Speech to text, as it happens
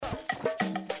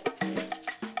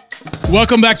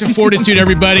Welcome back to Fortitude,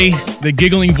 everybody. The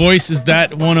giggling voice is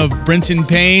that one of Brenton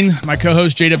Payne. My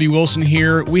co-host, J.W. Wilson,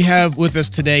 here. We have with us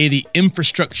today the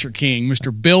infrastructure king,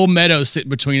 Mr. Bill Meadows, sitting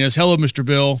between us. Hello, Mr.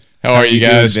 Bill. How are you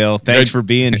guys? Doing, Bill? Thanks for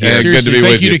being here. Seriously, good to be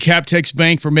thank with you you. to Captex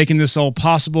Bank for making this all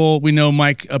possible. We know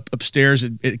Mike upstairs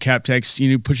at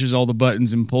Captex, pushes all the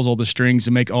buttons and pulls all the strings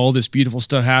to make all this beautiful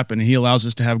stuff happen, and he allows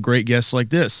us to have great guests like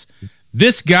this.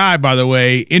 This guy, by the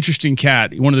way, interesting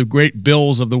cat, one of the great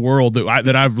Bills of the world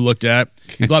that I've looked at.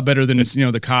 He's a lot better than the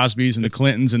Cosbys and the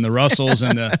Clintons and the Russells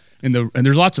and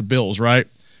there's lots of Bills, right?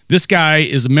 This guy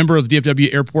is a member of the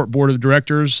DFW Airport Board of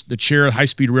Directors, the chair of the High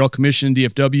Speed Rail Commission,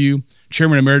 DFW,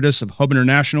 chairman emeritus of Hub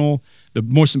International. The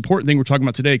most important thing we're talking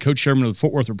about today, co-chairman of the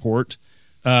Fort Worth Report.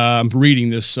 I'm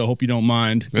reading this, so I hope you don't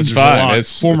mind. It's fine.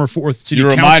 It's former Fort Worth City You're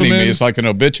Councilman. reminding me. It's like an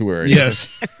obituary. Yes.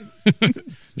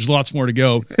 There's lots more to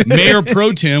go. Mayor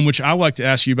Pro Tem, which I would like to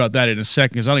ask you about that in a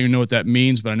second because I don't even know what that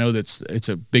means, but I know that it's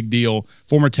a big deal.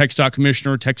 Former TxDOT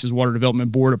Commissioner, Texas Water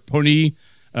Development Board appointee,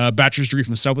 bachelor's degree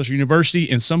from Southwestern University,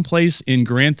 and someplace in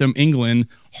Grantham, England,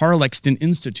 Harlexton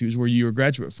Institute is where you were a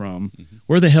graduate from. Mm-hmm.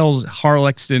 Where the hell is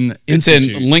Harlexton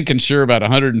Institute? It's in Lincolnshire, about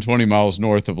 120 miles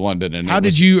north of London. And how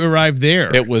did you arrive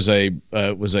there? It was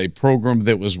a program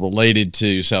that was related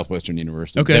to Southwestern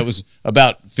University. Okay. That was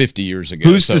about 50 years ago.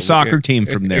 Who's the soccer team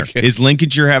from there? Is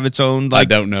Lincolnshire have its own I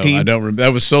don't know. team? I don't remember.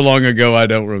 That was so long ago, I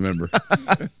don't remember.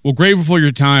 Well, grateful for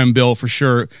your time, Bill, for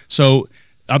sure. So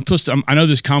I know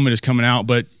this comment is coming out,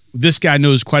 but this guy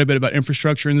knows quite a bit about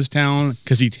infrastructure in this town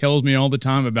because he tells me all the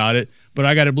time about it. But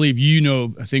I got to believe you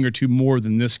know a thing or two more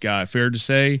than this guy. Fair to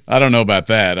say? I don't know about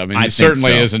that. I mean, he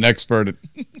certainly is an expert.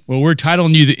 Well, we're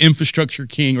titling you the Infrastructure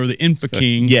King or the Infra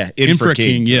King. Infra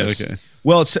King. Yes. Okay.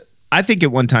 Well, I think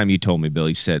at one time you told me, Bill,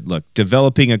 you said, look,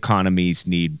 developing economies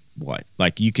need what?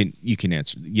 Like you can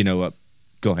answer.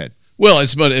 Go ahead. Well,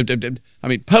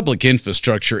 public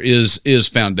infrastructure is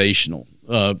foundational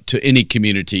to any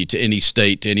community, to any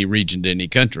state, to any region, to any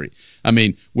country. I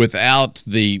mean, without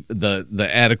the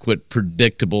adequate,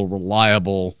 predictable,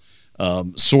 reliable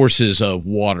sources of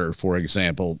water, for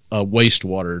example,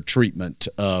 wastewater treatment,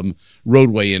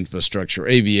 roadway infrastructure,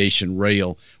 aviation,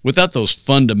 rail, without those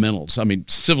fundamentals, I mean,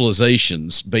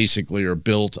 civilizations basically are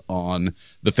built on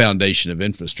the foundation of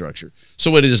infrastructure.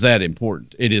 So it is that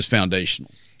important. It is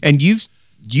foundational. And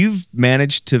you've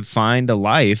managed to find a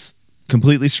life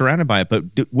completely surrounded by it. But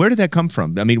where did that come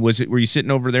from? I mean, were you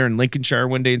sitting over there in Lincolnshire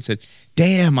one day and said,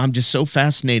 "Damn, I'm just so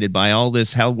fascinated by all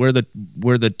this, where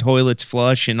the toilets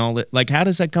flush and all that." Like, how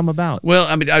does that come about? Well,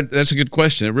 I mean, that's a good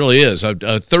question. It really is.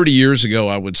 30 years ago,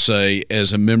 I would say,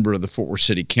 as a member of the Fort Worth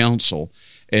City Council,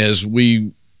 as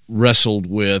we wrestled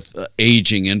with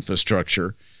aging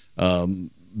infrastructure,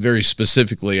 very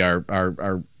specifically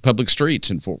our public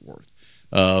streets in Fort Worth.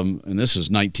 And this is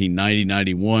 1990,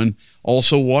 91.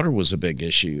 Also, water was a big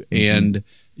issue. Mm-hmm.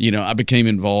 And, I became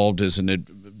involved as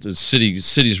the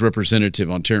city's representative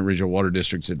on Tarrant Regional Water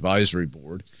District's advisory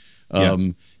board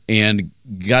and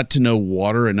got to know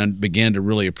water and began to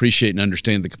really appreciate and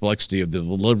understand the complexity of the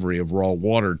delivery of raw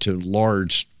water to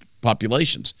large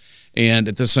populations. And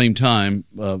at the same time,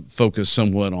 focus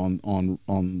somewhat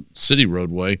on city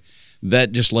roadway.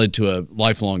 That just led to a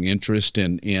lifelong interest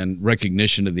and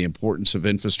recognition of the importance of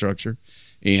infrastructure,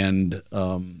 and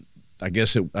I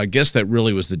guess that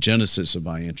really was the genesis of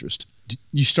my interest.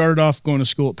 You started off going to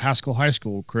school at Pascal High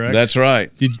School, correct? That's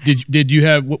right. Did you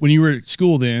have, when you were at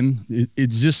school then,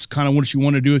 is this kind of what you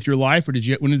want to do with your life, or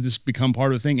when did this become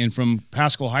part of the thing? And from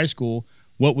Pascal High School,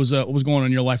 what was going on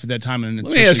in your life at that time? Let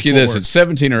me ask you this: at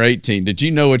 17 or 18, did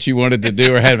you know what you wanted to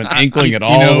do, or have an inkling at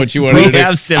all what you wanted to do?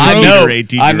 Have 17 or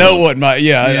 18. I know what my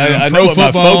I know what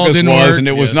my focus was, and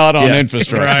it was not on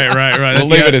infrastructure. Right. We'll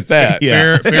leave it at that.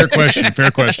 Yeah. Fair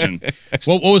question.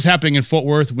 What was happening in Fort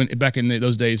Worth back in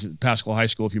those days at Pascal High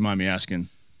School, if you mind me asking?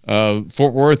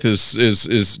 Fort Worth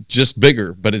is just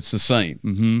bigger, but it's the same.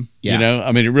 Mm-hmm. Yeah.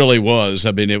 I mean, it really was.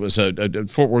 I mean, it was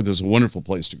Fort Worth was a wonderful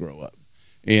place to grow up.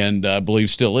 And I believe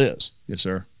still is. Yes,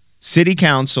 sir. City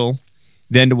Council,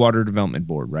 then to Water Development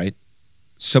Board, right?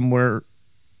 Somewhere.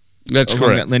 That's along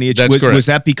correct. That lineage. That's correct. Was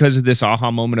that because of this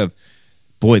aha moment of,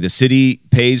 boy, the city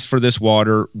pays for this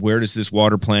water. Where does this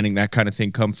water planning, that kind of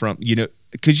thing, come from?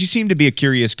 Because you seem to be a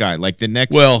curious guy. Like the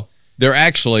next. Well, there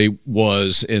actually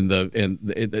was in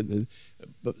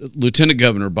Lieutenant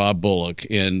Governor Bob Bullock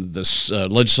in this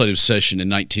legislative session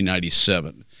in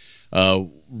 1997.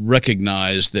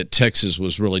 Recognized that Texas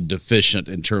was really deficient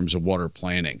in terms of water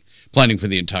planning for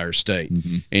the entire state.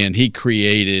 Mm-hmm. And he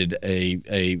created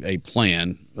a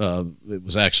plan. It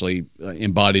was actually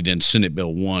embodied in Senate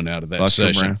Bill 1 out of that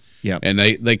session. Yeah. And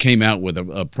they came out with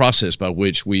a process by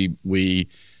which we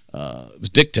was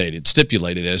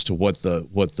stipulated as to what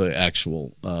the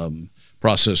actual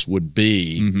process would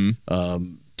be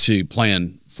to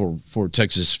plan for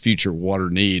Texas' future water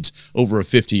needs over a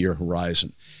 50-year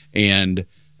horizon. And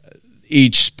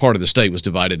each part of the state was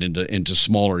divided into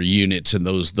smaller units, and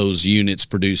those units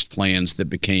produced plans that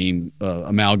became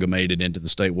amalgamated into the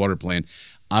state water plan.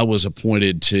 I was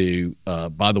appointed to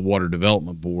by the Water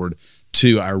Development Board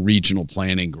to our regional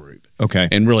planning group. Okay.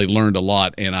 And really learned a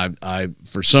lot. And I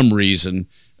for some reason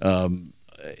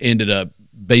ended up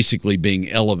basically being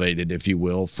elevated, if you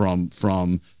will, from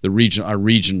our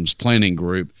region's planning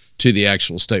group to the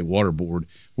actual state water board,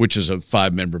 which is a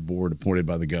 5-member board appointed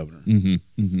by the governor.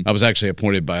 I was actually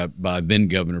appointed by then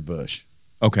Governor Bush.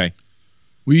 Okay.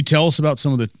 Will you tell us about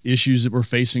some of the issues that we're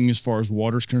facing as far as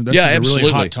water's concerned? That's a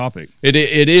absolutely. really hot topic. It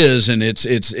is, and it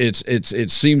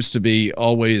seems to be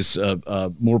always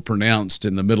more pronounced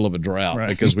in the middle of a drought, right,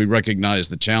 because we recognize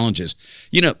the challenges.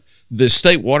 You know, the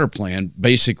state water plan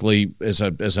basically, as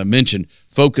I mentioned,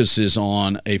 focuses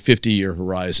on a 50-year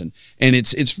horizon, and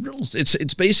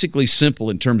it's basically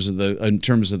simple in terms of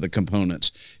the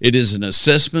components. It is an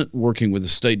assessment working with the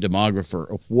state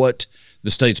demographer of what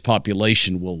the state's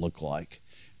population will look like,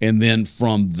 and then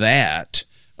from that,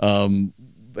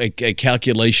 a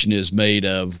calculation is made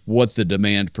of what the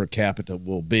demand per capita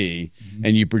will be,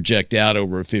 and you project out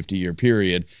over a 50-year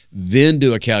period, then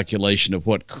do a calculation of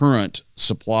what current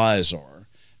supplies are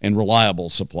and reliable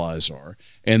supplies are.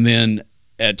 And then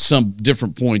at some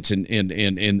different points in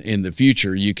the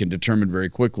future, you can determine very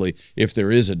quickly if there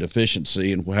is a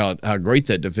deficiency and how great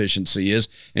that deficiency is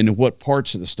and in what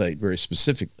parts of the state very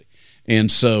specifically.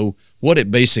 And so what it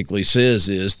basically says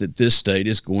is that this state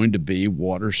is going to be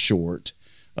water short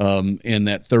in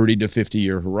that 30 to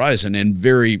 50-year horizon, and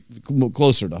very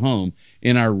closer to home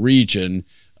in our region,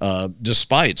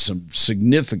 despite some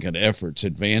significant efforts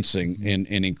advancing and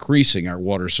increasing our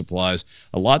water supplies,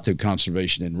 a lot through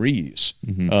conservation and reuse.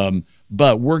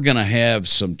 But we're going to have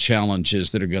some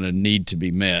challenges that are going to need to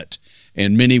be met.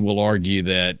 And many will argue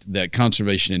that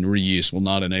conservation and reuse will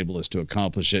not enable us to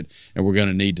accomplish it, and we're going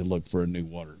to need to look for a new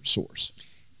water source.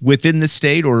 Within the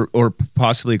state or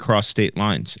possibly across state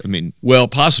lines? I mean, well,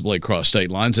 possibly across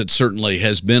state lines. It certainly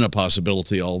has been a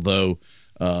possibility, although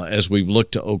as we've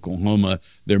looked to Oklahoma,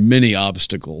 there are many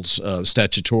obstacles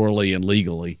statutorily and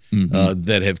legally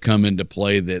that have come into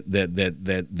play that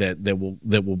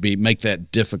will make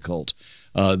that difficult.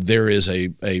 There is a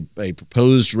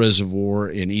proposed reservoir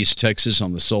in East Texas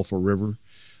on the Sulphur River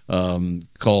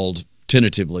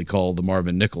tentatively called the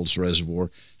Marvin Nichols Reservoir.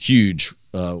 Huge,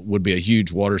 would be a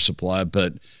huge water supply,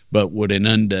 but would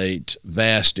inundate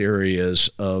vast areas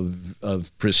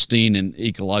of pristine and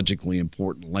ecologically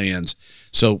important lands.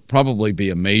 So probably be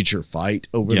a major fight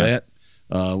over that.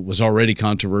 Was already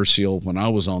controversial when I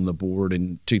was on the board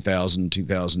in 2000,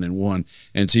 2001,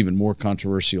 and it's even more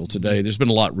controversial today. There's been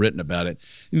a lot written about it.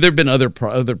 There have been other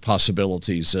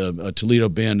possibilities. Toledo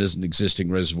Bend is an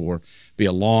existing reservoir, be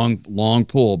a long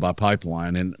pull by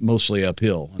pipeline and mostly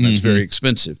uphill, and that's very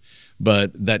expensive.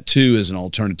 But that too is an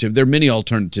alternative. There are many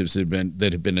alternatives that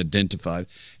have been identified,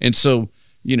 and so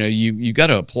you got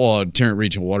to applaud Tarrant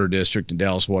Regional Water District and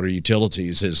Dallas Water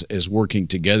Utilities as working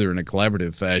together in a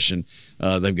collaborative fashion.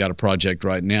 They've got a project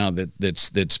right now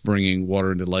that's bringing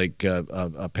water into Lake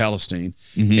Palestine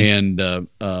and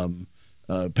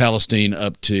Palestine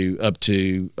up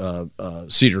to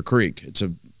Cedar Creek. It's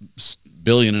 $1.5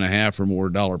 billion or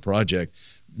more project,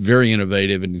 very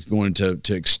innovative, and is going to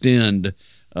extend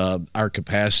our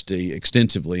capacity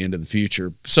extensively into the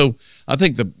future. So I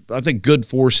think good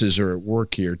forces are at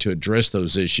work here to address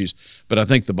those issues. But I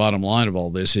think the bottom line of all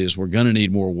this is we're going to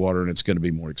need more water, and it's going to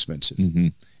be more expensive.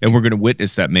 And we're going to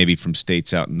witness that maybe from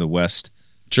states out in the West.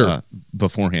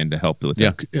 Beforehand to help with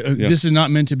that. This is not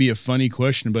meant to be a funny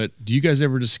question, but do you guys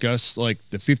ever discuss like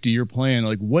the 50-year plan?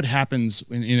 Like what happens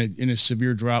in a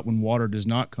severe drought when water does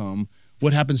not come?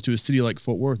 What happens to a city like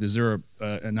Fort Worth? Is there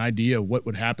an idea of what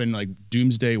would happen, like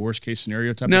doomsday, worst case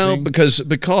scenario type of thing? No,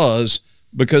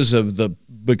 because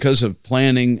of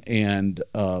planning and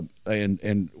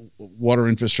water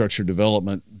infrastructure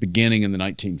development beginning in the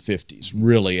 1950s,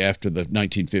 really after the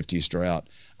 1950s drought,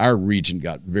 our region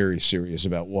got very serious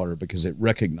about water because it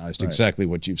recognized exactly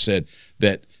what you've said,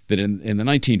 that in the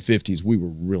 1950s we were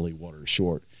really water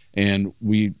short. And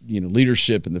we,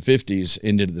 leadership in the 50s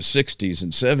into the 60s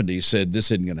and 70s said this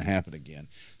isn't going to happen again.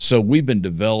 So we've been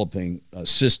developing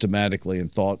systematically and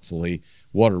thoughtfully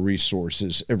water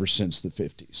resources ever since the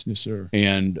 50s. Yes, sir.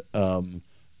 And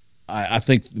I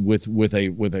think with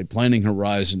a planning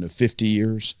horizon of 50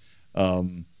 years,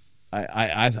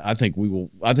 I think we will.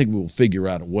 I think we will figure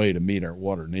out a way to meet our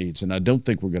water needs, and I don't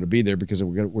think we're going to be there because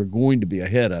we're going to be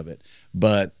ahead of it.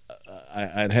 But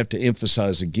I'd have to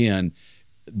emphasize again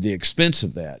the expense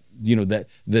of that. That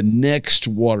the next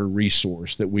water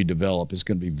resource that we develop is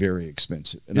going to be very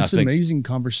expensive. And it's an amazing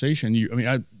conversation. Do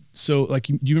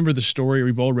you remember the story?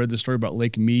 We've all read the story about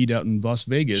Lake Mead out in Las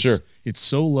Vegas. Sure. It's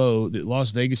so low that Las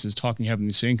Vegas is having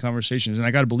the same conversations, and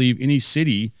I got to believe any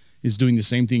city is doing the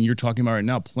same thing you're talking about right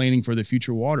now, planning for the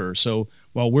future water. So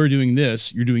while we're doing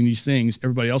this, you're doing these things,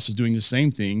 everybody else is doing the same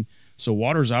thing. So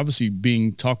water is obviously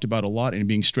being talked about a lot and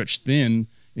being stretched thin.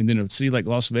 And then a city like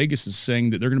Las Vegas is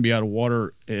saying that they're going to be out of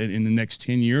water in the next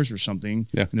 10 years or something.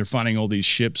 Yeah. And they're finding all these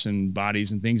ships and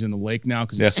bodies and things in the lake now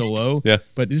because it's so low. Yeah.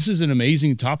 But this is an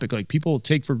amazing topic. Like, people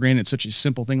take for granted such a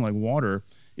simple thing like water.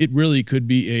 It really could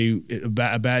be a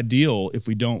bad deal if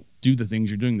we don't do the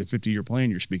things you're doing, the 50-year plan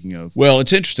you're speaking of. Well,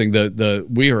 it's interesting.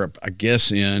 We are, I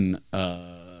guess, in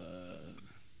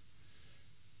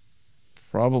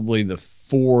probably the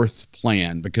fourth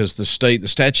plan, because the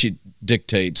statute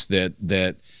dictates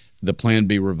that the plan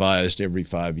be revised every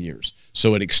 5 years.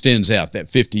 So it extends out. That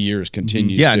 50 years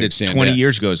continues to and extend it's 20 out.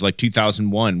 years ago. It's like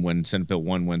 2001 when Senate Bill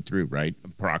 1 went through, right?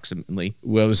 Approximately.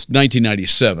 Well, it was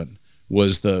 1997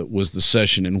 was the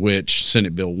session in which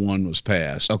Senate Bill 1 was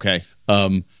passed. Okay.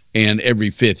 And every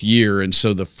fifth year. And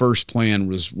so the first plan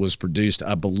was produced.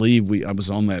 I believe I was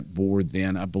on that board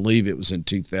then. I believe it was in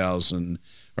 2000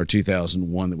 or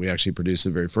 2001 that we actually produced the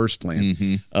very first plan.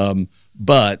 Mm-hmm.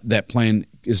 But that plan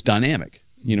is dynamic.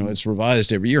 It's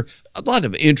revised every year. A lot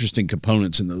of interesting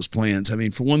components in those plans. I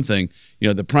mean, for one thing,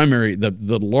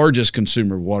 the largest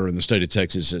consumer of water in the state of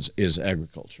Texas is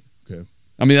agriculture. Okay.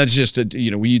 I mean, that's just,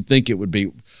 you'd think it would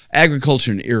be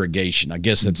agriculture and irrigation. I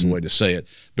guess that's the way to say it,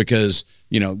 because,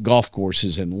 golf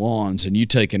courses and lawns, and you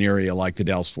take an area like the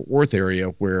Dallas-Fort Worth area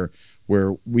where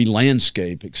we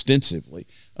landscape extensively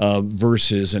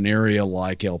versus an area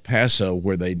like El Paso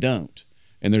where they don't.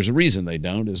 And there's a reason they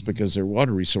don't, is because their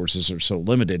water resources are so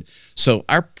limited. So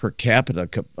our per capita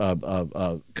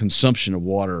consumption of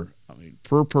water,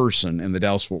 per person in the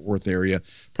Dallas-Fort Worth area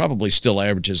probably still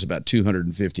averages about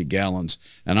 250 gallons,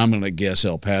 and I'm going to guess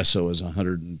El Paso is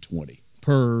 120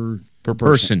 per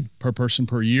person. Per person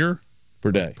per year?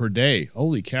 Per day. Per day.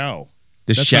 Holy cow.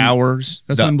 The showers.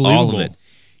 That's unbelievable. All of it.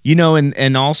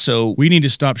 And also, we need to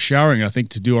stop showering, I think,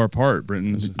 to do our part,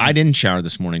 Brenton. I didn't shower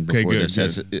this morning before good,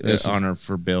 this, as honor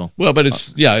for Bill. Well, but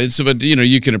but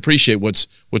you can appreciate what's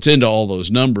into all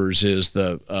those numbers is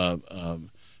the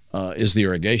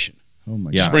irrigation. Oh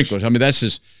my gosh. Sprinklers. I mean, that's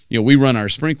just, we run our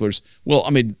sprinklers. Well, I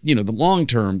mean, the long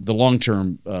term, one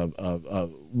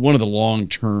of the long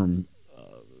term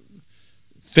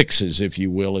fixes, if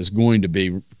you will, is going to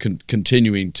be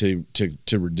continuing to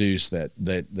reduce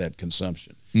that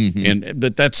consumption. Mm-hmm. And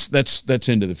that's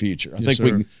into the future. I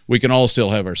think we can all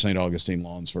still have our St. Augustine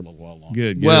lawns for a little while longer.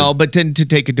 Good. Well, but then to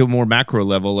take it to a more macro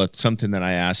level, that's something that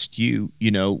I asked you.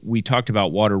 We talked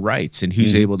about water rights and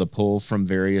who's able to pull from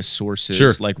various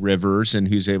sources like rivers, and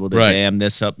who's able to dam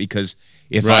this up, because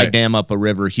if I dam up a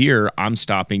river here, I'm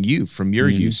stopping you from your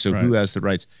use. So who has the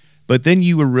rights? But then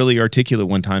you were really articulate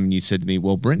one time, and you said to me,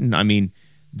 well, Brenton, I mean,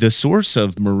 the source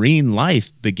of marine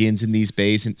life begins in these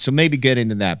bays, and so maybe get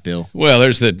into that, Bill. Well,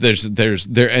 there's and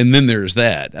then there's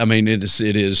that. I mean, it's some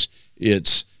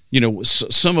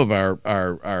of our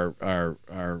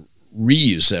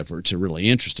reuse efforts are really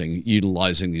interesting,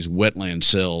 utilizing these wetland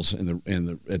cells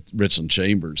at Richland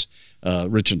Chambers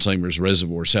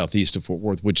Reservoir, southeast of Fort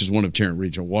Worth, which is one of Tarrant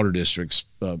Regional Water District's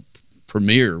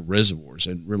premier reservoirs,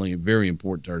 and really very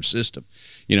important to our system.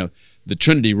 The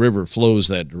Trinity River flows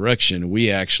that direction.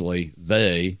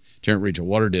 Tarrant Regional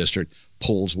Water District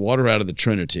pulls water out of the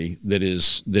Trinity that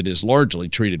is largely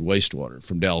treated wastewater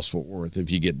from Dallas-Fort Worth. If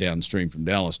you get downstream from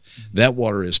Dallas, that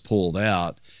water is pulled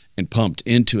out and pumped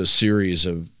into a series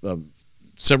of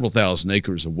several thousand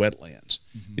acres of wetlands,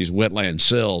 these wetland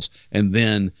cells, and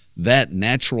then that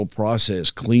natural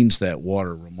process cleans that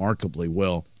water remarkably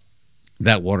well.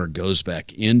 That water goes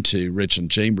back into Richland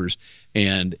Chambers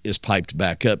and is piped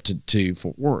back up to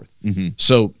Fort Worth. Mm-hmm.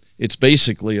 So it's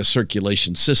basically a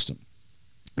circulation system.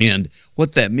 And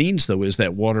what that means, though, is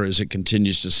that water, as it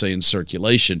continues to stay in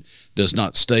circulation, does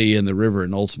not stay in the river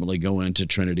and ultimately go into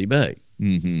Trinity Bay.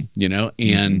 Mm-hmm.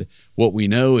 And what we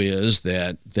know is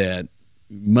that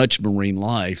much marine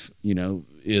life,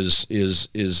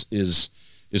 is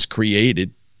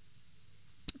created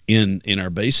in our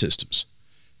bay systems.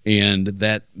 And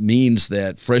that means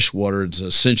that fresh water is an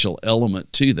essential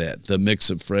element to that, the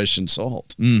mix of fresh and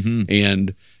salt.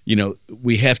 And,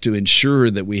 we have to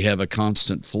ensure that we have a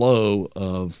constant flow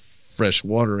of fresh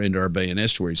water into our bay and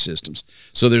estuary systems.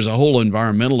 So there's a whole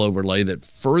environmental overlay that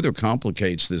further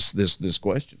complicates this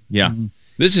question. Yeah.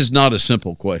 This is not a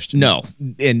simple question. No,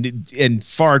 and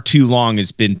far too long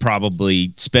has been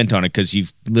probably spent on it because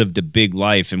you've lived a big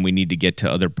life, and we need to get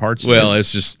to other parts. Well, of it.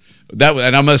 it's just that,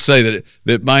 and I must say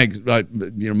that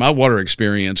my water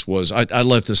experience was I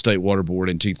left the state water board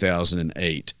in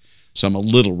 2008, so I'm a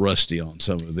little rusty on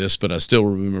some of this, but I still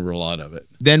remember a lot of it.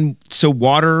 Then, so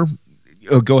water.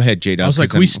 Oh, go ahead, J-Dub. I was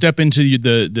like, we step into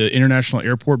the International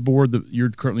Airport Board that you're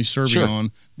currently serving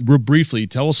on. Real briefly,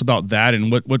 tell us about that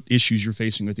and what issues you're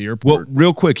facing with the airport. Well,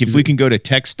 real quick, if we can go to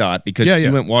TxDOT, because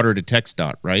you went water to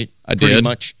TxDOT, right? I Pretty did.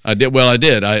 much. I did. Well, I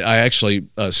did. I actually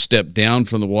stepped down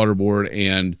from the water board,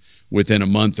 and within a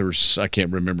month or I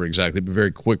can't remember exactly, but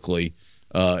very quickly,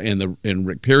 in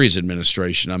Rick Perry's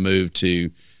administration, I moved to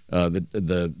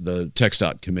the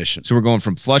TxDOT Commission. So we're going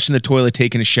from flushing the toilet,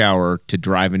 taking a shower, to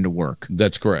driving to work.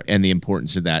 That's correct. And the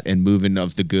importance of that, and moving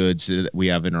of the goods that we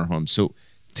have in our homes. So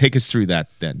take us through that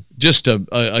then. Just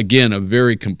again, a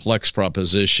very complex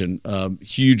proposition,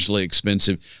 hugely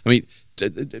expensive. I mean,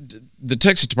 the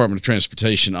Texas Department of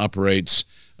Transportation operates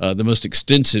the most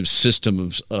extensive system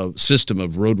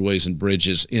of roadways and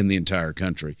bridges in the entire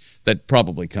country. That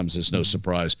probably comes as no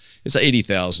surprise. It's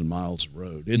 80,000 miles of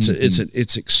road.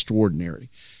 It's extraordinary,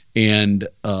 and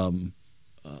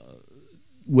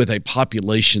with a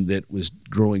population that was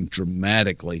growing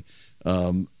dramatically,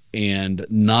 and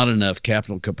not enough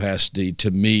capital capacity to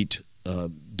meet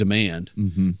demand.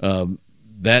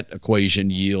 That equation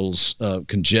yields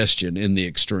congestion in the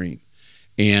extreme,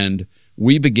 and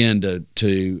we began to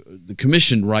the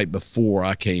commission right before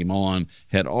I came on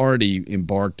had already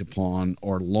embarked upon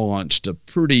or launched a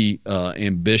pretty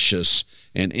ambitious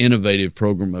and innovative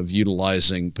program of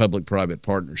utilizing public-private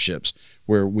partnerships,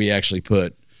 where we actually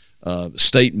put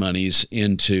state monies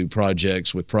into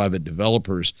projects with private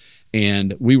developers,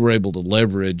 and we were able to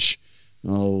leverage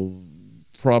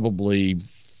probably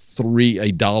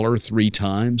 $1 3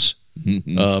 times.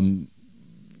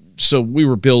 So we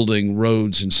were building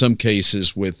roads in some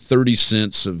cases with 30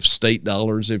 cents of state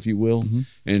dollars, if you will,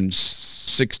 and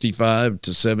 65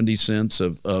 to 70 cents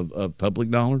of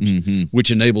public dollars, which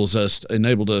enabled us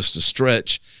to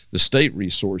stretch the state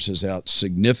resources out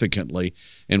significantly.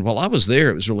 And while I was there,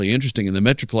 it was really interesting. In the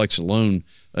Metroplex alone,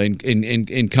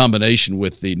 in combination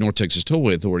with the North Texas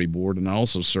Tollway Authority Board, and I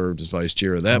also served as vice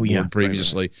chair of that board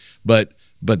previously,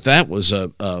 But that was a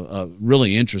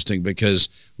really interesting, because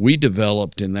we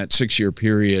developed in that 6-year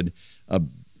period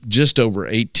just over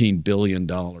 $18 billion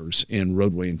in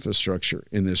roadway infrastructure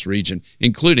in this region,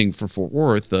 including for Fort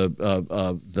Worth the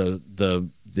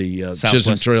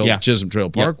Chisholm Trail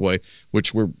Parkway,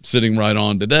 which we're sitting right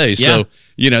on today. So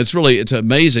it's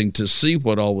amazing to see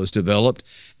what all was developed.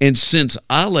 And since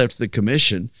I left the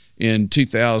commission in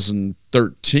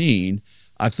 2013.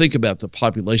 I think about the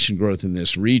population growth in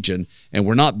this region, and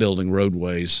we're not building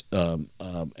roadways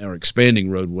or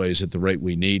expanding roadways at the rate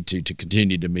we need to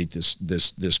continue to meet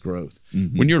this growth.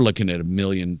 When you're looking at 1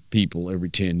 million people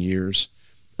every 10 years,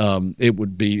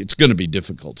 it's going to be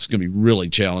difficult. It's going to be really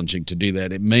challenging to do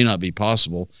that. It may not be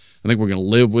possible. I think we're going to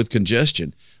live with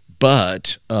congestion,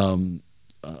 but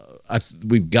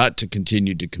we've got to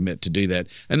continue to commit to do that.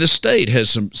 And the state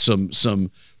has some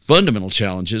fundamental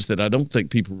challenges that I don't think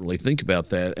people really think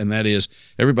about that, and that is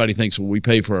everybody thinks, well, we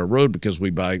pay for our road because we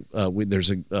buy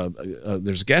there's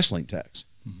a gasoline tax,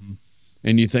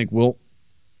 and you think, well,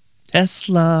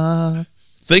 Tesla.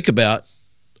 Think about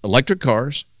electric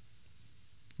cars.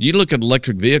 You look at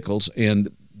electric vehicles, and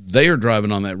they are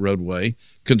driving on that roadway,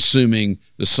 consuming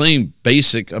the same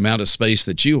basic amount of space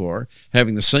that you are,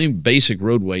 having the same basic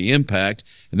roadway impact,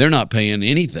 and they're not paying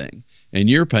anything, and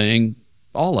you're paying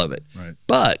all of it. Right.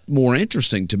 But more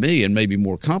interesting to me, and maybe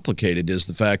more complicated, is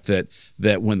the fact that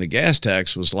when the gas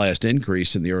tax was last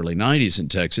increased in the early 90s in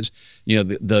Texas,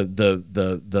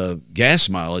 the gas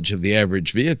mileage of the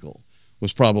average vehicle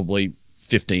was probably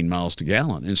 15 miles to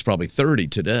gallon, and it's probably 30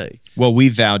 today. Well, we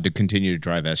vowed to continue to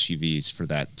drive SUVs for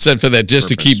that. Said for that, just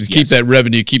purpose. to keep that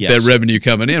revenue, that revenue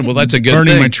coming in. Well, that's a good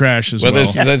Burning thing. my trash as well.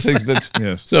 That's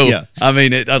Yes. So I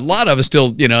mean, a lot of us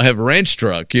still have a ranch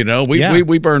truck.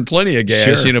 We burn plenty of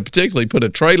gas. Sure. Particularly put a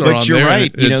trailer But on you're there.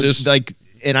 right. Just like,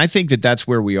 and I think that's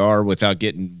where we are without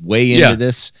getting way into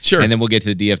this. Sure. And then we'll get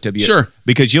to the DFW. Sure.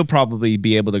 Because you'll probably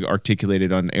be able to articulate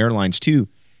it on airlines too.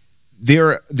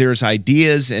 There's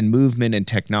ideas and movement and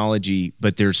technology,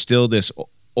 but there's still this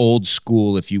old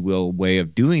school, if you will, way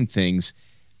of doing things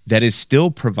that is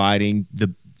still providing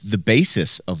the the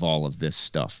basis of all of this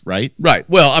stuff, right? Right.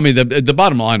 Well, I mean, the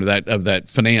bottom line of that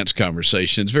finance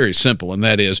conversation is very simple, and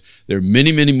that is there are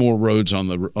many, many more roads on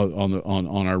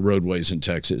our roadways in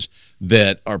Texas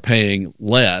that are paying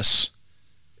less.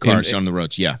 Cars on the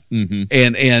roads, yeah.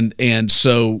 And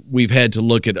so we've had to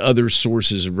look at other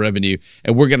sources of revenue,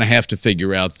 and we're going to have to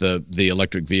figure out the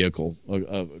electric vehicle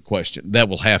question. That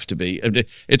will have to be.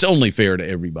 It's only fair to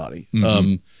everybody.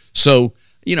 So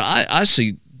I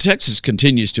see Texas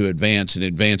continues to advance in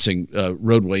advancing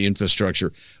roadway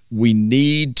infrastructure. We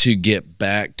need to get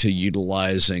back to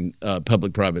utilizing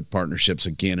public-private partnerships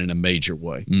again in a major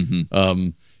way.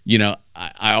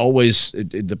 I always,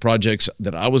 the projects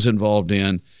that I was involved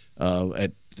in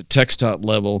at the TxDOT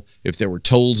level, if there were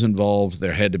tolls involved,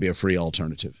 there had to be a free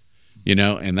alternative.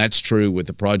 And that's true with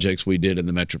the projects we did in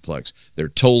the Metroplex. They're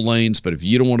toll lanes, but if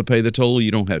you don't want to pay the toll, you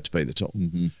don't have to pay the toll.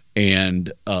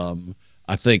 And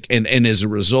I think, and as a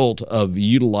result of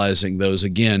utilizing those,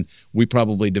 again, we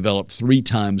probably developed 3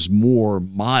 times more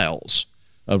miles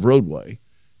of roadway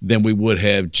than we would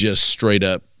have just straight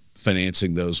up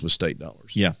financing those with state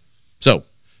dollars. Yeah. So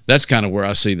that's kind of where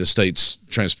I see the state's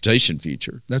transportation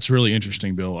future. That's really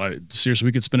interesting, Bill. Seriously,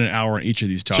 we could spend an hour on each of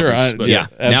these topics. Sure. Now we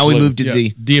absolutely. move to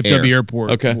the DFW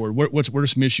Airport. Okay. Board. What are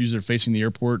some issues that are facing the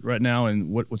airport right now, and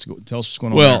tell us what's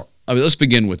going on Well, there. I mean, let's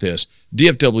begin with this.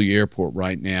 DFW Airport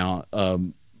right now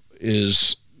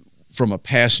is, from a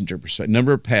passenger perspective,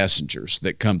 number of passengers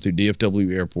that come through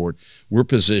DFW Airport, we're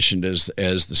positioned as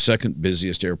the second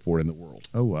busiest airport in the world.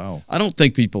 Oh, wow. I don't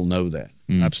think people know that.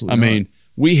 Absolutely. I mean,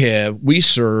 we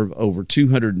serve over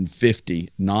 250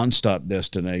 nonstop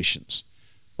destinations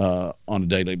on a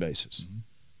daily basis.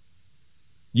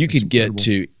 You could get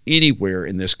to anywhere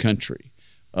in this country,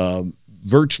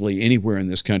 virtually anywhere in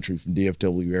this country from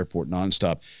DFW Airport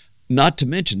nonstop, not to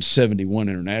mention 71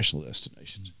 international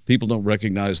destinations. People don't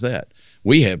recognize that.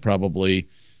 We have probably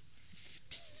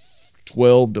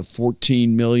 12 to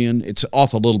 14 million. It's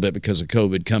off a little bit because of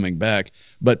COVID coming back,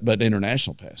 but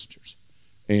international passengers.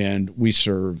 And we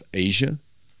serve Asia.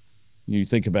 You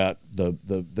think about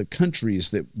the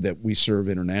countries that we serve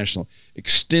international,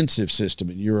 extensive system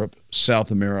in Europe,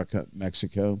 South America,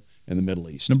 Mexico, and the Middle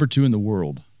East. Number 2 in the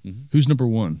world. Who's number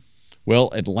 1? Well,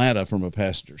 Atlanta from a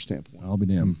passenger standpoint. I'll be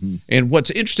damned. And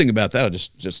what's interesting about that, I'll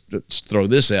just throw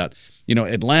this out.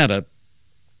 Atlanta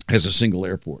has a single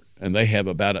airport, and they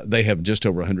have just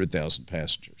over 100,000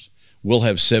 passengers. We'll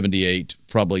have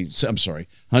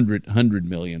 100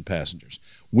 million passengers.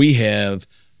 We'll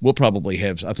probably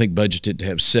have, I think, budgeted to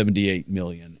have 78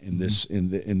 million in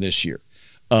this year.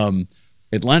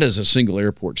 Atlanta is a single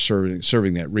airport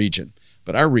serving that region,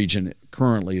 but our region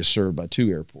currently is served by 2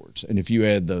 airports. And if you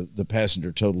add the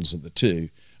passenger totals of the 2,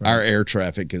 our air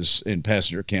traffic and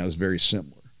passenger count is very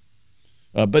similar.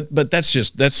 But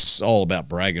that's all about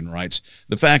bragging rights.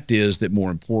 The fact is that more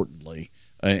importantly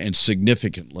and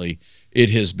significantly,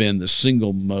 it has been the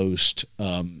single most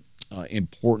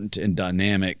important and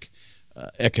dynamic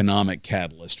economic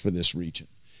catalyst for this region.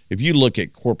 If you look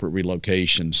at corporate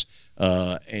relocations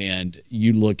and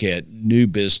you look at new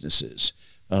businesses,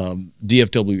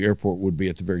 DFW Airport would be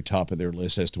at the very top of their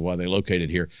list as to why they located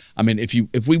here. I mean,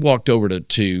 if we walked over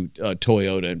to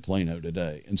Toyota in Plano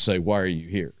today and say, why are you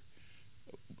here?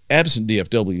 Absent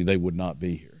DFW, they would not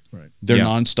be here. Right. They're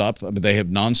nonstop. I mean, they have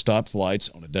nonstop flights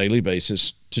on a daily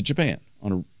basis to Japan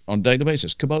on a daily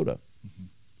basis. Kubota.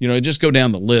 Just go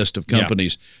down the list of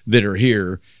companies that are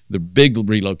here, the big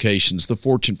relocations, the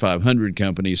Fortune 500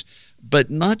 companies,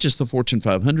 but not just the Fortune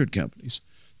 500 companies.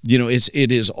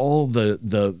 It is all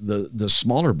the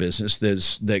smaller business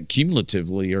that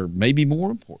cumulatively are maybe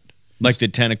more important. Like the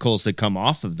tentacles that come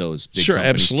off of those big sure,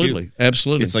 companies, absolutely, too.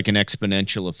 absolutely. It's like an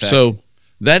exponential effect. So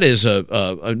that is now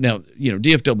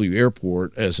DFW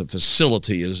Airport as a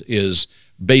facility is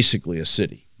basically a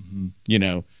city.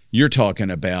 You're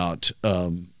talking about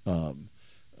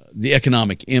the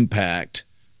economic impact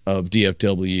of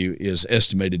DFW is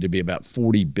estimated to be about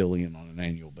 $40 billion on an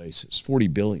annual basis.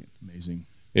 $40 billion. Amazing.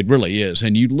 It really is.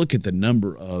 And you look at the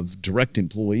number of direct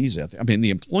employees out there. I mean, the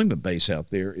employment base out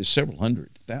there is several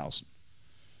 100,000.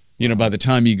 By the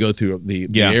time you go through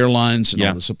the airlines and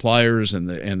all the suppliers and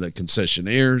the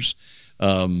concessionaires,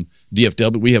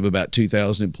 DFW, we have about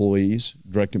 2,000 employees,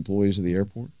 direct employees of the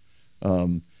airport.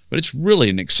 But it's really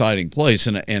an exciting place,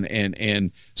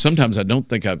 and sometimes I don't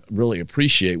think I really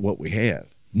appreciate what we have.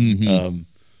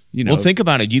 Well, think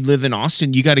about it. You live in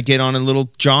Austin. You got to get on a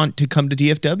little jaunt to come to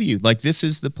DFW. Like, this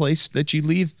is the place that you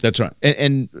leave. That's right.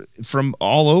 And from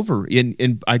all over,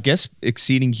 and I guess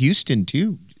exceeding Houston,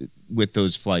 too, with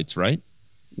those flights, right?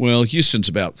 Well, Houston's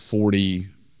about 40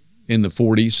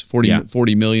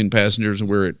 million passengers, and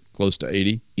we're at close to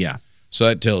 80. Yeah, So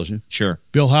that tells you. sure.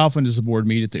 Bill, how often does the board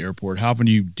meet at the airport? How often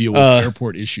do you deal with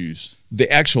airport issues?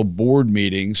 The actual board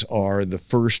meetings are the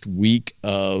first week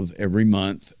of every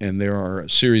month, and there are a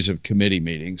series of committee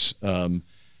meetings.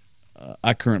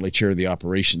 I currently chair the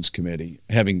operations committee.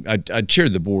 I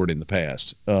chaired the board in the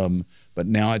past, but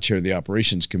now I chair the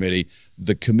operations committee.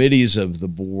 The committees of the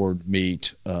board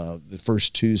meet the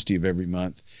first Tuesday of every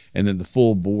month, and then the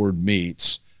full board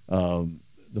meets.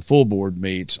 The full board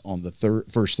meets on the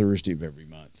first Thursday of every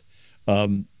month.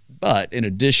 But in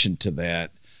addition to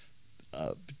that,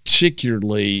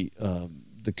 particularly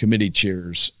the committee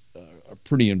chairs are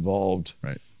pretty involved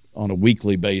on a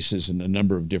weekly basis in a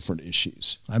number of different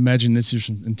issues. I imagine this is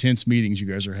some intense meetings you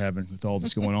guys are having with all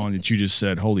this going on that you just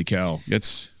said, holy cow.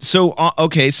 So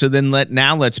okay, so then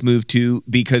let's move to,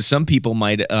 because some people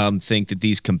might think that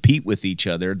these compete with each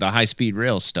other, the high-speed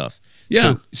rail stuff.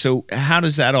 Yeah. So how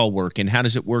does that all work, and how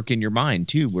does it work in your mind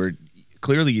too, where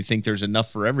clearly you think there's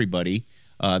enough for everybody,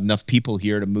 enough people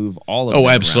here to move all of them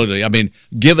around? Absolutely. I mean,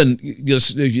 given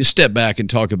just if you step back and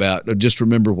talk about, just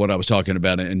remember what I was talking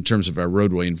about in terms of our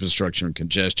roadway infrastructure and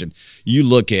congestion. You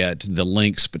look at the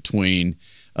links between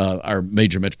our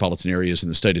major metropolitan areas in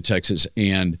the state of Texas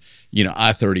and,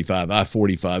 I-35,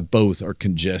 I-45, both are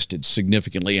congested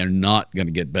significantly and not going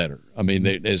to get better. I mean,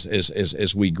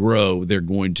 as we grow, they're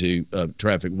going to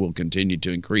traffic will continue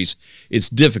to increase. It's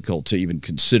difficult to even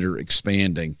consider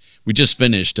expanding. We just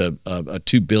finished a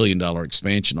 $2 billion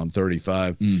expansion on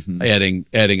 35, adding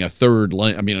a third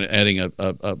lane. I mean, adding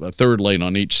a third lane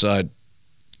on each side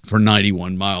for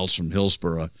 91 miles from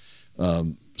Hillsborough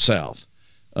south.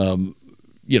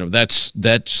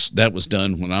 That was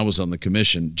done when I was on the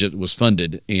commission. Just was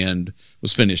funded and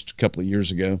was finished a couple of years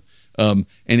ago. And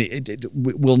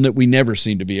we never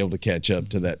seem to be able to catch up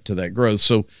to that growth.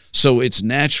 So it's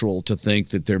natural to think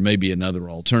that there may be another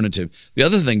alternative. The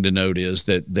other thing to note is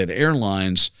that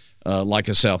airlines like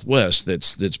a Southwest,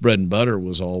 that's bread and butter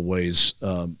was always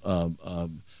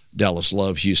Dallas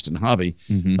Love, Houston Hobby,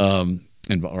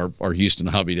 and our Houston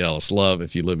Hobby Dallas Love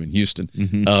if you live in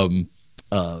Houston.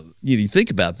 You think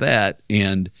about that,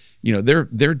 and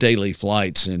their daily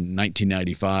flights in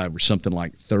 1995 were something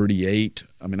like 38.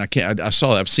 I mean,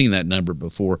 I've seen that number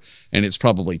before, and it's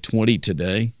probably 20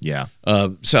 today. Yeah.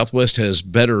 Southwest has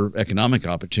better economic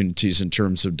opportunities in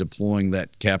terms of deploying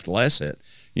that capital asset.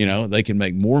 They can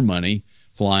make more money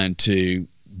flying to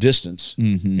distance.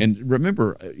 And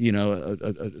remember,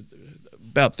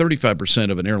 about 35%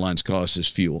 of an airline's cost is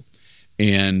fuel.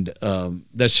 And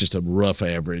that's just a rough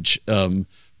average.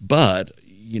 But,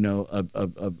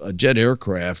 a jet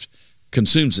aircraft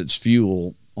consumes its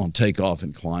fuel on takeoff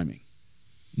and climbing.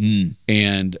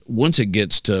 And once it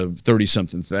gets to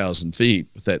 30-something thousand feet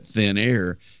with that thin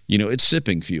air, it's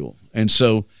sipping fuel. And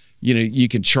so, you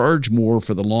can charge more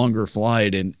for the longer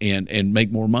flight and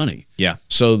make more money. Yeah.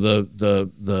 So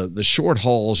the short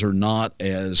hauls are not,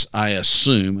 as I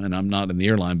assume, and I'm not in the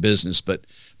airline business, but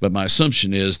my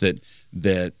assumption is that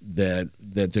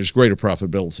there's greater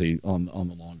profitability on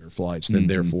the longer flights, then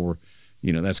therefore,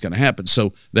 that's going to happen.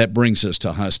 So that brings us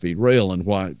to high-speed rail and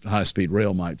why high-speed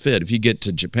rail might fit. If you get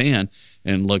to Japan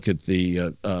and look at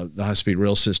the high-speed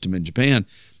rail system in Japan,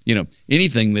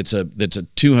 anything that's a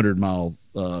 200-mile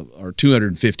or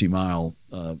 250-mile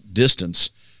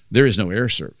distance, there is no air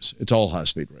service. It's all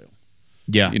high-speed rail.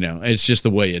 Yeah. It's just the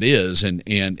way it is, and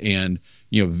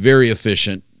very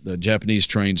efficient. The Japanese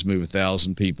trains move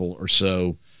 1,000 people or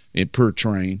so per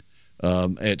train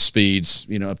at speeds,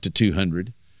 up to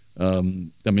 200. I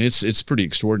mean, it's pretty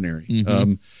extraordinary.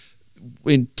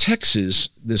 In Texas,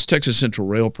 this Texas Central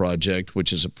Rail Project,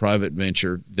 which is a private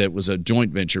venture that was a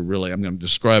joint venture, really, I'm going to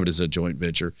describe it as a joint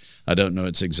venture. I don't know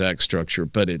its exact structure,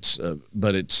 but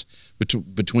it's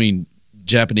between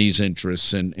Japanese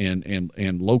interests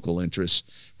and local interests,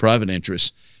 private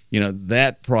interests.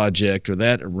 That project or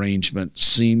that arrangement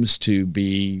seems to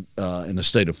be in a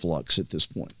state of flux at this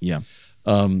point. Yeah.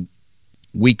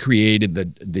 We created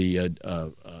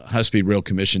the High-Speed Rail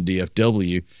Commission,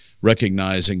 DFW,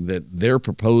 recognizing that their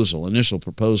initial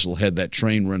proposal, had that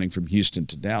train running from Houston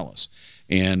to Dallas.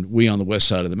 And we on the west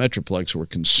side of the Metroplex were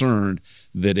concerned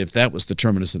that if that was the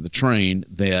terminus of the train,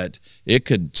 that it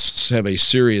could have a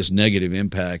serious negative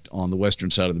impact on the western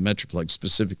side of the Metroplex,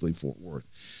 specifically Fort Worth.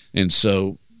 And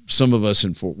so some of us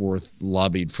in Fort Worth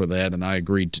lobbied for that, and I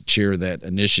agreed to chair that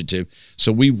initiative.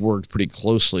 So we've worked pretty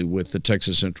closely with the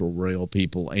Texas Central Rail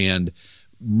people and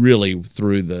really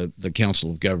through the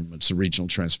Council of Governments, the Regional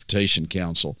Transportation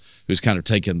Council, who's kind of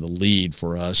taken the lead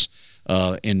for us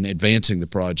in advancing the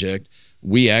project.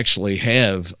 We actually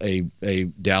have a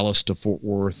Dallas to Fort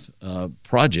Worth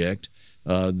project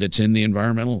that's in the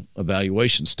environmental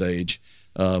evaluation stage.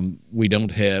 We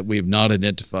have not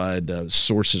identified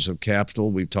sources of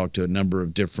capital. We've talked to a number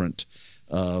of different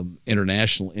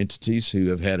international entities who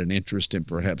have had an interest in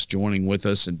perhaps joining with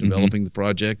us in developing the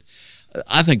project.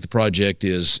 I think the project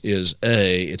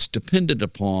it's dependent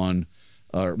upon,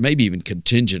 or maybe even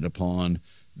contingent upon,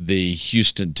 the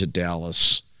Houston to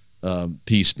Dallas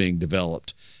piece being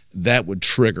developed. That would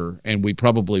trigger, and we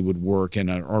probably would work and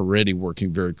are already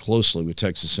working very closely with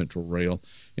Texas Central Rail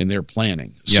in their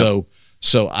planning. Yep.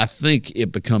 So I think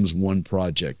it becomes one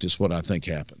project is what I think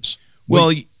happens.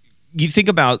 Well, you think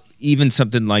about even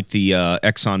something like the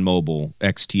ExxonMobil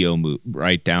XTO move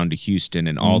right down to Houston,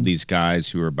 and all these guys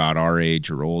who are about our age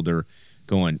or older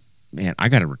going, man, I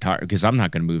got to retire because I'm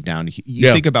not going to move down.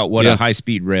 You think about what a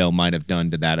high-speed rail might have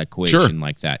done to that equation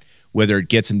like that, whether it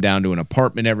gets them down to an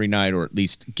apartment every night or at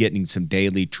least getting some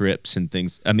daily trips and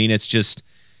things. I mean, it's just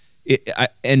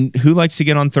and who likes to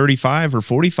get on 35 or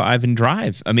 45 and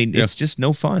drive? I mean, it's just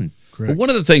no fun. Well, one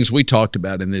of the things we talked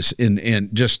about in this, in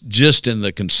just in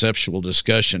the conceptual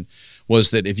discussion, was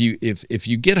that if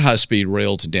you get high-speed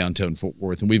rail to downtown Fort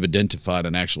Worth, and we've identified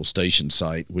an actual station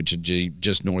site, which is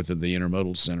just north of the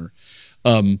Intermodal Center,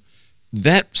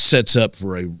 that sets up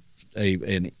for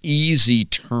an easy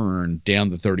turn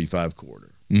down the 35 corridor.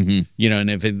 You know, and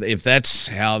if that's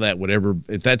how that would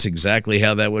if that's exactly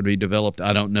how that would be developed,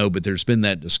 I don't know, but there's been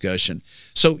that discussion.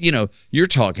 So, you know, you're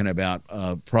talking about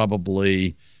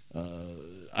probably.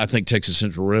 I think Texas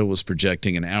Central Rail was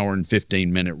projecting an hour and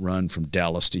 15-minute run from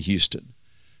Dallas to Houston.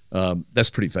 That's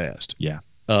pretty fast. Yeah.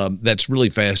 That's really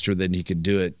faster than you could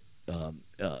do it.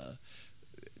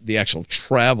 The actual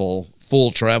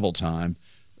full travel time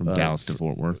from Dallas to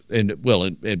Fort Worth. And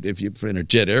if you're in a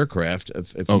jet aircraft,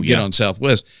 if you get on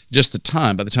Southwest, just the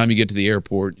time. By the time you get to the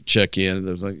airport, you check in.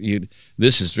 There's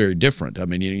this is very different. I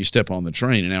mean, you step on the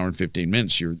train, an hour and 15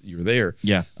 minutes, you're there.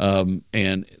 Yeah.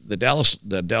 And the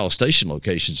Dallas station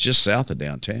location is just south of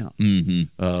downtown.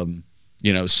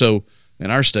 You know, so in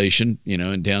our station, you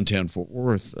know, in downtown Fort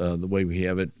Worth, the way we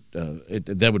have it,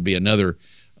 that would be another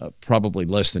probably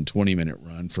less than 20-minute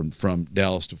run from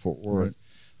Dallas to Fort Worth. Right.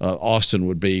 Austin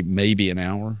would be maybe an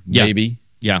hour, maybe.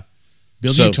 Yeah.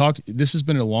 Bill, this has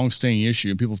been a long-standing issue,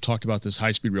 and people have talked about this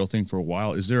high-speed rail thing for a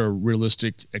while. Is there a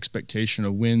realistic expectation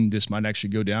of when this might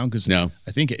actually go down? Because no.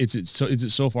 I think is it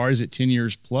so far? Is it 10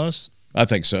 years plus? I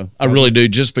think so. I really do,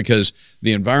 just because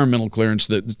the environmental clearance,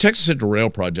 the Texas Central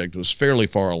Rail project was fairly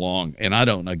far along, and I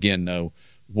don't, again, know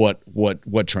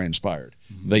what transpired.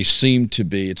 It seems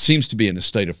to be in a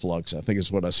state of flux, I think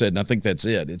is what I said, and I think that's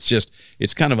it.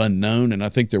 It's kind of unknown, and I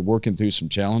think they're working through some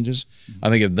challenges. I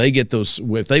think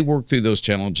if they work through those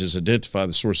challenges, identify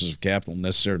the sources of capital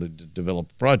necessary to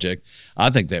develop a project, I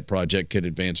think that project could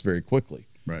advance very quickly.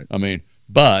 Right. I mean,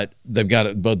 but they've got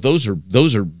it. But those are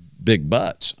big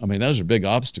buts. I mean, those are big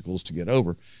obstacles to get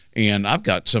over, and I've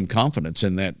got some confidence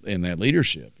in that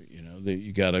leadership. You know, that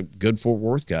you got a good Fort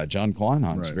Worth guy, John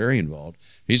Kleinheim's very involved.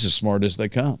 He's as smart as they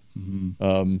come.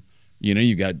 You know,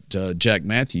 you got Jack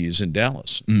Matthews in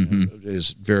Dallas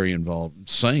is very involved.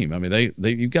 Same. I mean,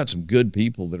 you've got some good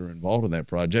people that are involved in that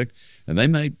project, and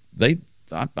I'm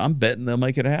betting they'll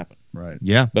make it happen. Right.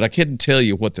 Yeah. But I couldn't tell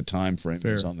you what the time frame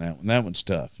is on that one. That one's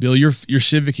tough. Bill, your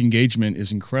civic engagement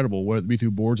is incredible, whether it be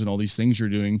through boards and all these things you're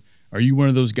doing. Are you one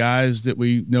of those guys that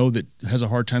we know that has a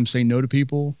hard time saying no to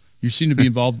people? You seem to be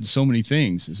involved in so many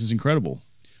things. This is incredible.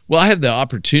 Well, I have the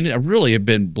opportunity. I really have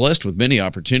been blessed with many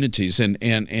opportunities, and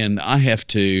I have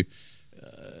to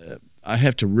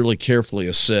really carefully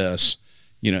assess,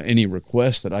 you know, any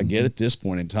requests that I get at this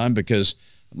point in time, because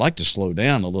I'd like to slow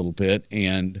down a little bit,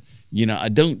 and you know, I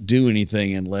don't do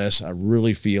anything unless I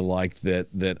really feel like that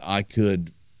I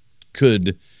could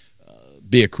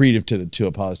be accretive to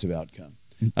a positive outcome.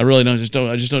 I really don't.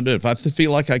 I just don't do it. If I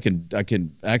feel like I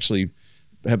can actually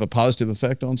have a positive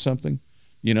effect on something,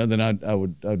 you know, then I'd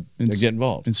get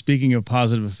involved. And speaking of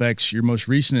positive effects, your most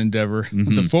recent endeavor,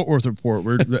 the Fort Worth Report.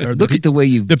 Look at the way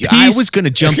you. I was going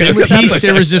to jump in with piece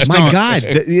de resistance. My God,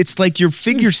 it's like you're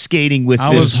figure skating with.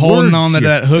 I was holding on to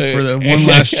that hook for the one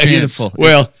last chance. Beautiful.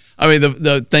 Well, I mean,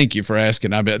 the thank you for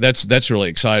asking. I bet that's really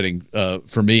exciting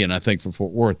for me, and I think for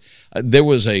Fort Worth. There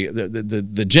was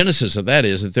the genesis of that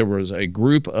is that there was a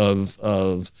group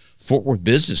of Fort Worth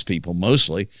business people,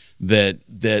 mostly, that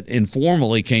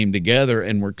informally came together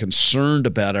and were concerned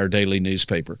about our daily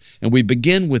newspaper. And we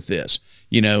begin with this,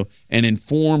 you know, an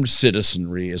informed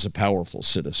citizenry is a powerful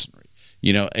citizenry.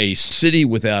 You know, a city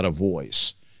without a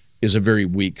voice is a very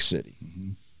weak city.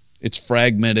 It's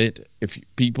fragmented. If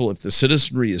the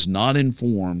citizenry is not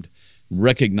informed,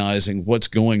 recognizing what's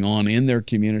going on in their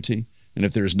community, and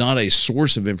if there's not a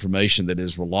source of information that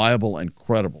is reliable and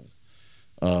credible,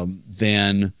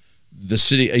 then a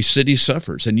city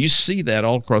suffers. And you see that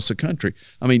all across the country.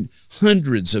 I mean,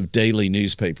 hundreds of daily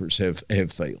newspapers have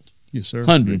failed. Yes, sir.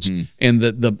 Hundreds. And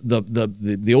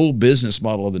the old business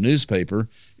model of the newspaper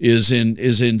is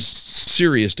in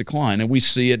serious decline, and we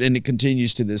see it, and it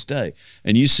continues to this day.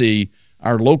 And you see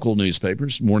our local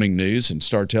newspapers, Morning News and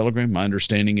Star Telegram, my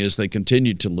understanding is they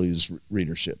continue to lose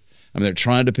readership. I mean, they're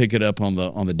trying to pick it up on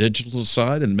the digital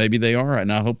side, and maybe they are,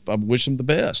 and I wish them the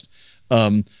best.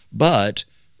 But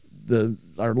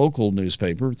our local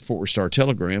newspaper, the Fort Worth Star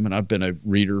Telegram, and I've been a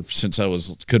reader since I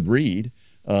could read,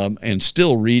 and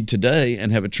still read today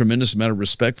and have a tremendous amount of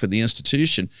respect for the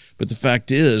institution. But the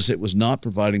fact is, it was not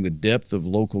providing the depth of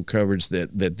local coverage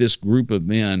that this group of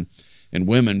men and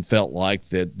women felt like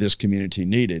that this community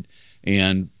needed.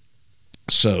 And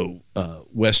so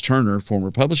Wes Turner,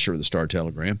 former publisher of the Star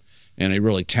Telegram, and a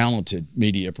really talented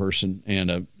media person and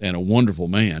a wonderful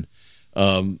man,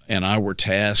 and I were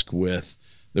tasked with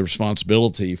the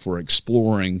responsibility for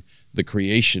exploring the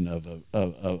creation of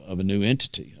a new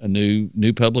entity, a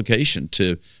new publication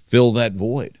to fill that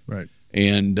void. Right.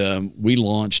 And we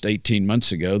launched 18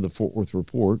 months ago the Fort Worth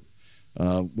Report.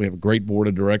 We have a great board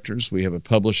of directors. We have a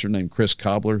publisher named Chris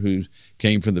Cobbler who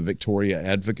came from the Victoria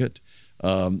Advocate.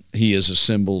 He has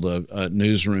assembled a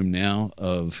newsroom now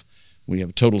we have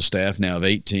a total staff now of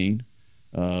 18.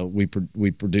 We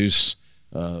produce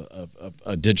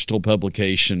a digital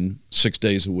publication 6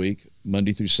 days a week,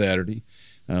 Monday through Saturday.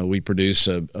 We produce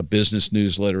a business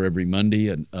newsletter every Monday,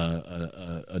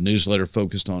 a newsletter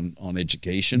focused on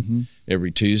education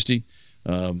every Tuesday.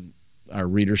 Our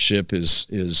readership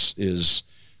is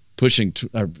pushing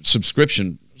our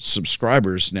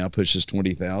subscribers now pushes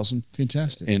 20,000.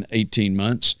 Fantastic. In 18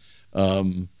 months.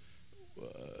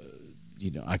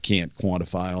 I can't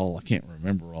quantify I can't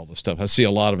remember all the stuff. I see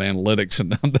a lot of analytics,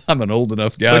 and I'm an old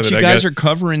enough guy. But you guys are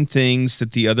covering things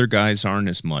that the other guys aren't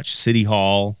as much. City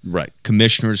Hall, right?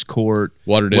 Commissioner's Court,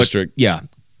 Water District. Yeah.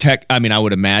 Tech. I mean, I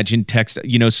would imagine text.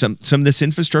 Some of this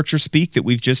infrastructure speak that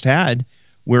we've just had,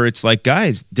 where it's like,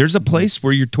 guys, there's a place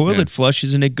where your toilet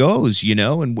flushes and it goes,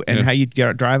 and how you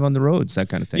drive on the roads, that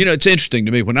kind of thing. It's interesting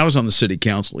to me. When I was on the city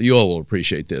council, you all will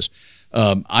appreciate this.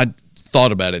 I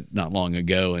thought about it not long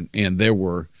ago, and there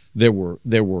were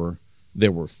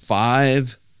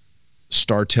 5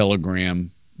 Star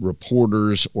Telegram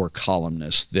reporters or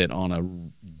columnists that on a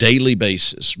daily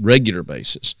basis, regular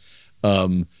basis,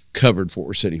 covered Fort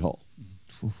Worth City Hall.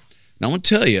 Now, I want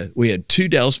to tell you, we had 2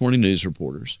 Dallas Morning News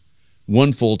reporters,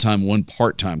 1 full-time, 1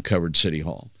 part-time covered City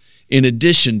Hall, in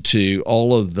addition to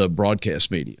all of the broadcast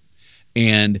media.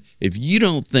 And if you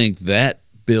don't think that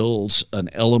builds an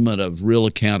element of real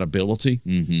accountability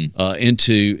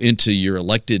into your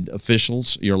elected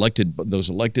officials, those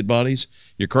elected bodies,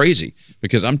 you're crazy.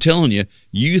 Because I'm telling you,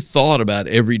 you thought about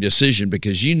every decision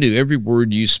because you knew every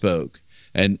word you spoke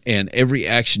and every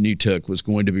action you took was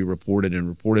going to be reported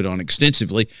on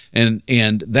extensively. And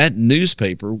that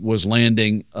newspaper was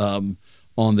landing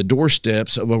on the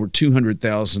doorsteps of over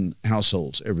 200,000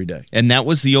 households every day. And that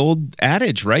was the old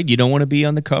adage, right? You don't want to be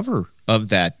on the cover of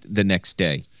that the next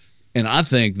day. And I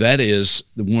think that is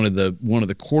one of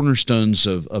the cornerstones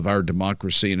of our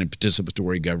democracy and in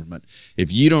participatory government.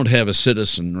 If you don't have a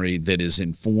citizenry that is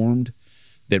informed,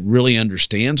 that really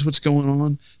understands what's going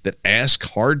on, that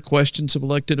asks hard questions of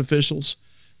elected officials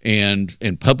and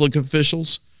public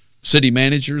officials, city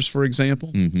managers, for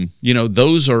example,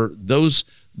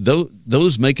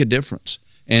 those make a difference.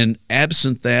 And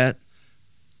absent that,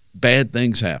 bad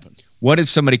things happen. What if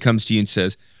somebody comes to you and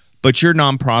says, but you're a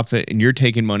nonprofit and you're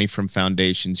taking money from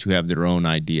foundations who have their own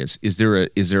ideas? Is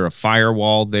there a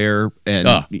firewall there?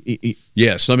 And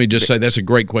yes, let me just say that's a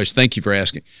great question. Thank you for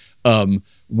asking.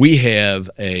 We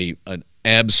have an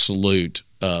absolute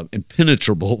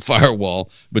impenetrable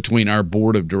firewall between our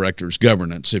board of directors,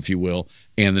 governance, if you will,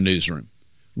 and the newsroom.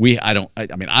 I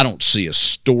don't see a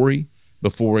story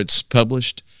before it's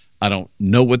published. I don't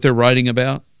know what they're writing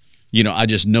about. I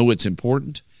just know it's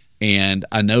important. And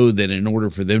I know that in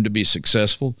order for them to be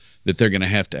successful, that they're going to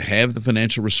have the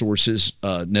financial resources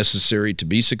necessary to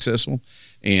be successful.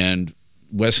 And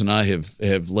Wes and I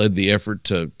have led the effort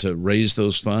to raise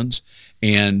those funds.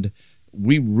 And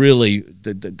we really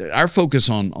our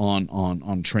focus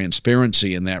on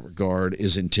transparency in that regard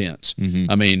is intense.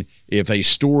 I mean, if a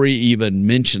story even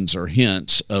mentions or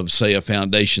hints of, say, a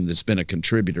foundation that's been a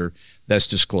contributor, that's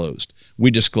disclosed. We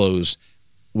disclose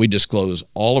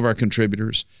all of our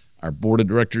contributors. Our board of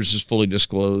directors is fully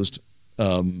disclosed.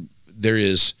 There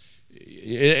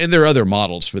are other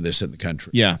models for this in the country.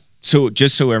 Yeah. So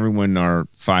just so everyone, our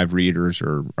 5 readers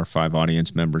or our 5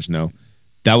 audience members know,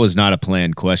 That was not a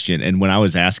planned question. And when I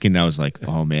was asking, I was like,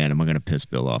 oh man, am I going to piss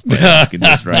Bill off by asking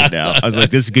this right now? I was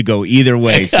like, this could go either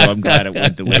way. So I'm glad it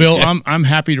went the way. Bill, I'm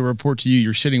happy to report to you,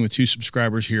 you're sitting with 2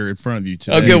 subscribers here in front of you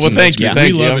today. Oh, good. Well, thank you. Yeah.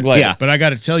 Thank We you. love I'm it. glad. Yeah. But I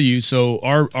got to tell you, so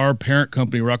our parent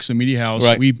company, Roxo Media House,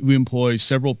 Right. we employ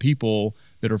several people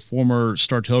that are former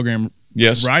Star Telegram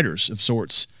Yes. writers of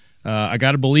sorts. I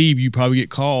got to believe you probably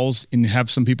get calls and have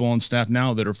some people on staff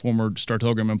now that are former Star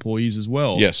Telegram employees as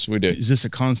well. Yes, we do. Is this a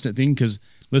constant thing? Because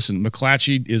listen,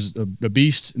 McClatchy is a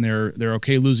beast, and they're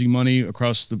okay losing money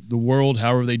across the world,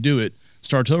 however they do it.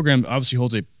 Star Telegram obviously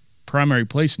holds a primary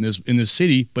place in this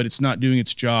city, but it's not doing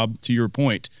its job. To your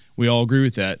point, we all agree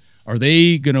with that. Are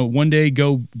they going to one day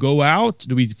go out?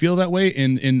 Do we feel that way?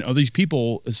 And are these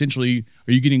people essentially?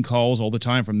 Are you getting calls all the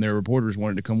time from their reporters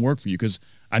wanting to come work for you? Because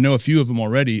I know a few of them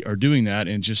already are doing that,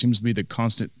 and it just seems to be the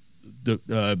constant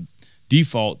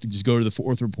default to just go to the Fort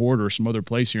Worth Report or some other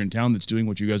place here in town that's doing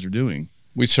what you guys are doing.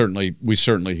 We certainly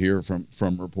hear from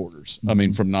reporters. I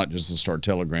mean, from not just the Star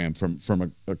Telegram,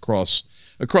 from across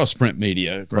print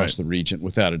media across the region,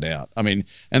 without a doubt. I mean,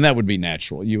 and that would be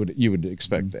natural. You would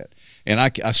expect that. And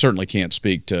I certainly can't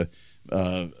speak to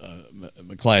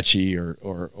McClatchy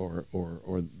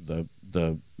or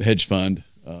the hedge fund.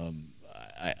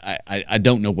 I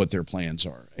don't know what their plans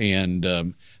are,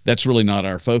 and that's really not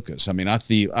our focus. I mean, I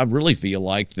really feel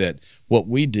like that what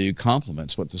we do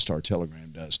complements what the Star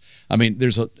Telegram does. I mean,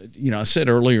 there's I said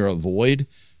earlier a void.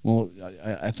 Well,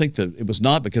 I think that it was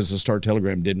not because the Star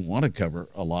Telegram didn't want to cover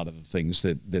a lot of the things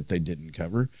that they didn't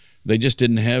cover. They just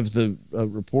didn't have the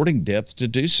reporting depth to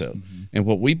do so. Mm-hmm. And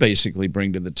what we basically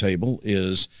bring to the table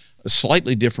is a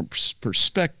slightly different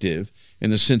perspective, in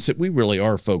the sense that we really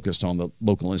are focused on the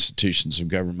local institutions of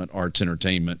government, arts,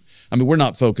 entertainment. I mean, we're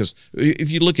not focused. If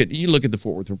you look at the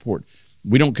Fort Worth Report,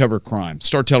 we don't cover crime.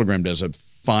 Star Telegram does a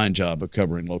fine job of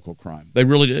covering local crime. They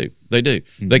really do. They do.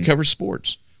 Mm-hmm. They cover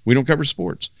sports. We don't cover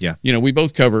sports. Yeah. We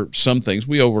both cover some things.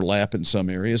 We overlap in some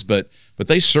areas, but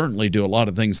they certainly do a lot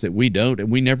of things that we don't,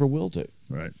 and we never will do.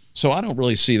 Right. So I don't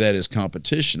really see that as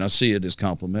competition. I see it as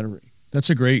complementary. That's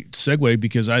a great segue,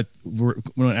 because I want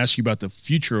to ask you about the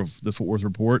future of the Fort Worth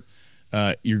Report.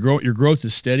 Your growth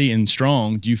is steady and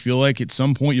strong. Do you feel like at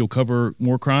some point you'll cover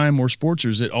more crime, more sports, or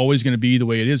is it always going to be the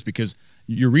way it is? Because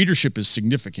your readership is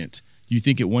significant. Do you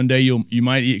think at one day you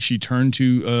might actually turn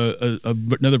to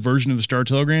another version of the Star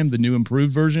Telegram, the new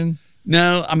improved version?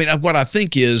 No, I mean, what I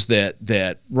think is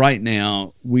that right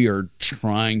now we are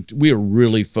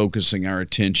really focusing our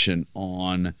attention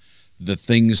on the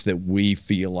things that we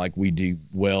feel like we do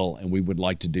well, and we would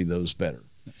like to do those better.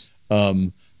 Nice.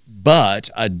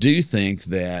 But I do think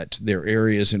that there are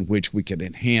areas in which we could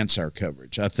enhance our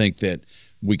coverage. I think that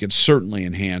we could certainly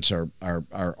enhance our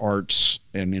arts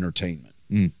and entertainment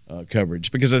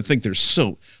coverage, because I think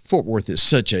Fort Worth is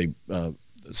such a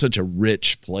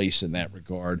rich place in that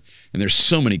regard, and there's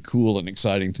so many cool and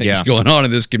exciting things going on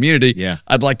in this community. Yeah.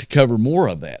 I'd like to cover more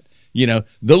of that.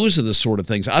 Those are the sort of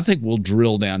things I think we'll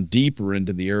drill down deeper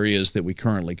into the areas that we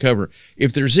currently cover.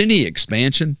 If there's any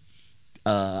expansion,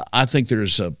 I think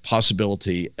there's a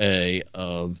possibility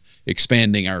of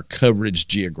expanding our coverage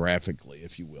geographically,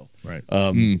 if you will, right,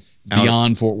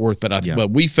 beyond Fort Worth.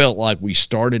 But we felt like we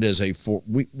started as a Fort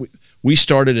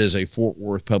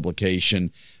Worth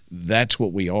publication. That's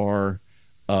what we are.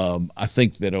 I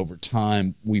think that over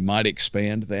time we might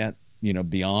expand that,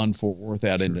 beyond Fort Worth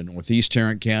out into Northeast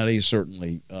Tarrant County,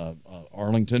 certainly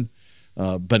Arlington.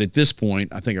 But at this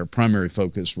point, I think our primary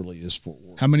focus really is Fort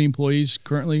Worth. How many employees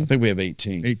currently? I think we have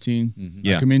 18. 18. Mm-hmm.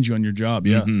 Yeah. I commend you on your job.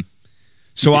 Yeah. Mm-hmm.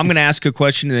 So I'm going to ask a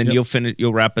question, and then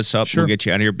you'll wrap us up. Sure. We'll get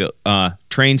you out of here.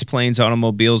 Trains, planes,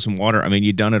 automobiles, and water. I mean,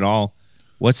 you've done it all.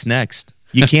 What's next?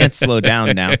 You can't slow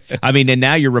down now. I mean, and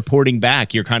now you're reporting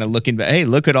back. You're kind of looking back. Hey,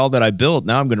 look at all that I built.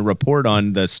 Now I'm going to report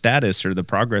on the status or the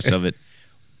progress of it.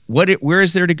 Where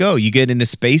is there to go? You get into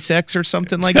SpaceX or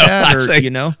something like that, or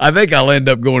I think I'll end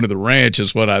up going to the ranch.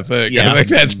 Is what I think. Yeah. I think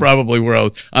that's probably where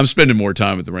I'm spending more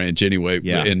time at the ranch anyway.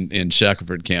 Yeah. In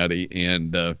Shackelford County,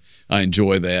 and I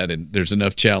enjoy that. And there's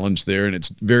enough challenge there, and it's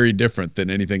very different than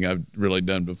anything I've really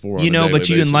done before. But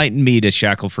you enlightened me to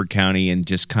Shackelford County and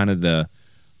just kind of the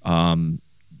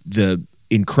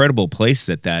incredible place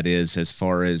that is, as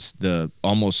far as the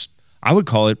almost, I would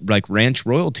call it like ranch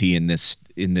royalty in this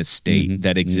state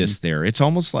that exists there. It's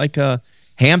almost like a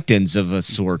Hamptons of a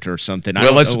sort or something.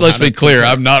 Well, let's be clear.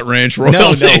 I'm not ranch royalty. No,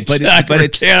 but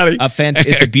it's County.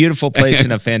 It's a beautiful place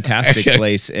and a fantastic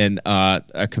place, and I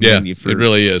commend you for it.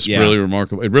 Really is really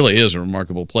remarkable. It really is a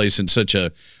remarkable place, and such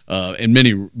a in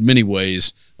many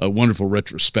ways a wonderful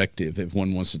retrospective, if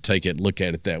one wants to take it, look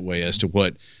at it that way, as to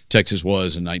what Texas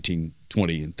was in 1920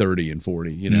 20 and 30 and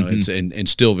 40. You know, it's and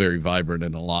still very vibrant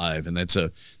and alive, and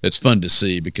that's fun to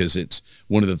see because it's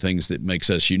one of the things that makes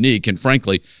us unique. And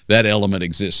frankly, that element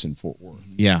exists in Fort Worth.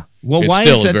 Yeah. Well, It's why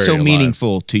still is that very so alive.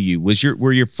 meaningful to you?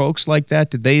 Were your folks like that?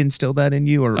 Did they instill that in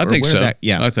you? Or I think where so. That,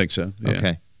 yeah. I think so. Yeah.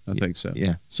 Okay. I think so.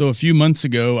 Yeah. So a few months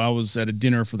ago, I was at a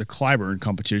dinner for the Clyburn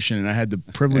competition, and I had the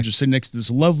privilege of sitting next to this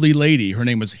lovely lady. Her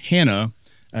name was Hannah.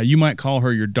 You might call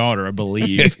her your daughter, I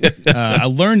believe. I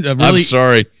learned a really. I'm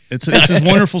sorry. It's a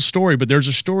wonderful story, but there's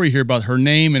a story here about her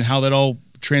name and how that all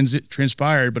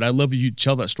transpired. But I'd love you to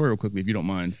tell that story real quickly, if you don't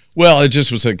mind. Well, it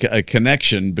just was a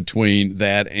connection between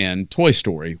that and Toy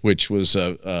Story, which was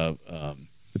a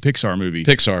The Pixar movie.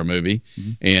 Pixar movie,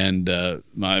 and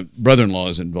my brother-in-law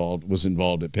was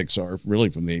involved at Pixar really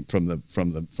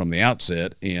from the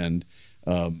outset, and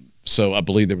so I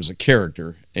believe there was a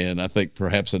character, and I think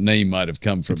perhaps a name might have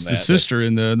come from It's that. the sister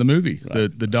in the movie, the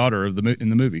daughter of in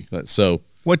the movie. So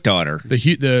What daughter?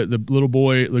 The little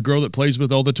boy, the girl that plays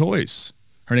with all the toys.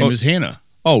 Her name is Hannah.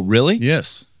 Oh, really?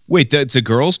 Yes. Wait, that's a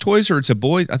girl's toys or it's a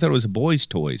boy's? I thought it was a boy's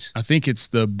toys. I think it's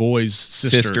the boy's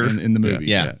sister. In the movie.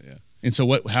 Yeah. And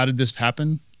so how did this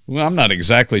happen? Well, I'm not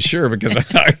exactly sure because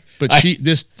But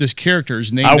this character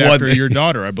is named I wasn't- after your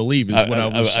daughter, I believe, is what I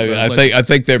was. I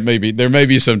think there may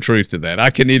be some truth to that.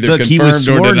 I can either Look, he confirm was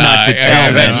or sworn deny. not to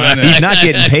tell That's them. right. He's not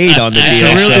getting paid on the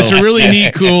deal. It's a really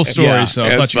neat, cool story. Yeah. So I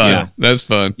That's thought you. fun. That's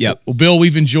fun. Yep. Well, Bill,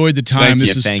 we've enjoyed the time. Thank This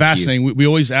you. is Thank fascinating. We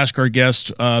always ask our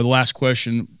guests the last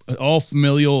question. All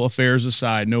familial affairs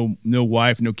aside, no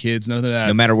wife, no kids, none of that.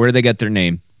 No matter where they got their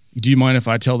name. Do you mind if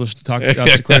I ask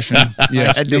the question?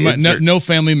 Yes. No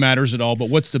family matters at all. But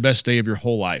what's the best day of your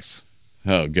whole life?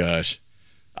 Oh gosh,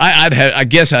 I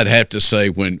guess I'd have to say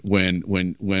when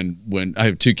I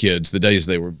have two kids, the days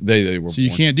they were So you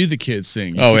born. can't do the kids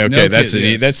thing. Oh, okay. No That's kids,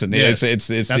 the it's yes.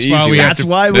 the That's easy why one. we have That's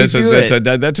why we do it.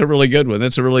 That's a really good one.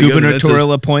 That's a really good one.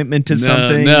 Gubernatorial appointment to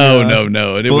something? No.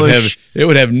 And Bush. it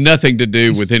would have nothing to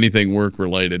do with anything work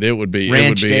related. It would be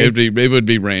Ranch day? it would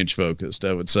be ranch focused.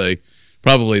 I would say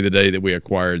probably the day that we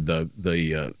acquired the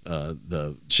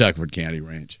Shackelford County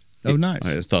Ranch. Oh, nice.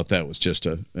 I just thought that was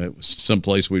it was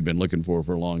someplace we'd been looking for a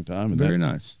long time. And Very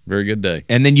nice. Very good day.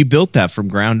 And then you built that from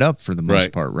ground up for the most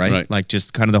Right, part, right? right. Like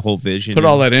just kind of the whole vision. Put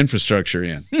all that infrastructure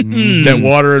in. That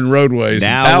water and roadways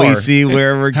Now and power. we see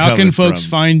where we're How coming can folks from.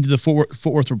 find the Fort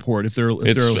Worth Report if they're hearing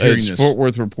It's this?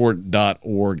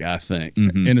 FortWorthReport.org, I think.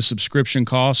 And a subscription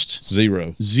cost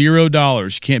Zero.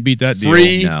 $0. Can't beat that deal.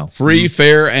 Free, No. free,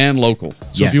 fair, and local.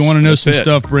 So if you want to know That's some it.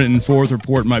 stuff, Brenton, Fort Worth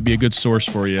Report might be a good source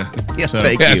for you. Yeah, So-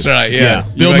 thank you. That's right. Yeah.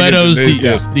 You Bill might get some Meadows, news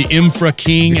the, too. the Infra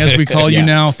King, as we call you Yeah.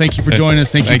 now. Thank you for joining us.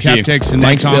 Thank you, Thank you. Captex and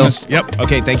Mike Thanks, Bill. Thomas. Yep.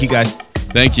 Okay, thank you guys.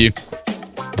 Thank you.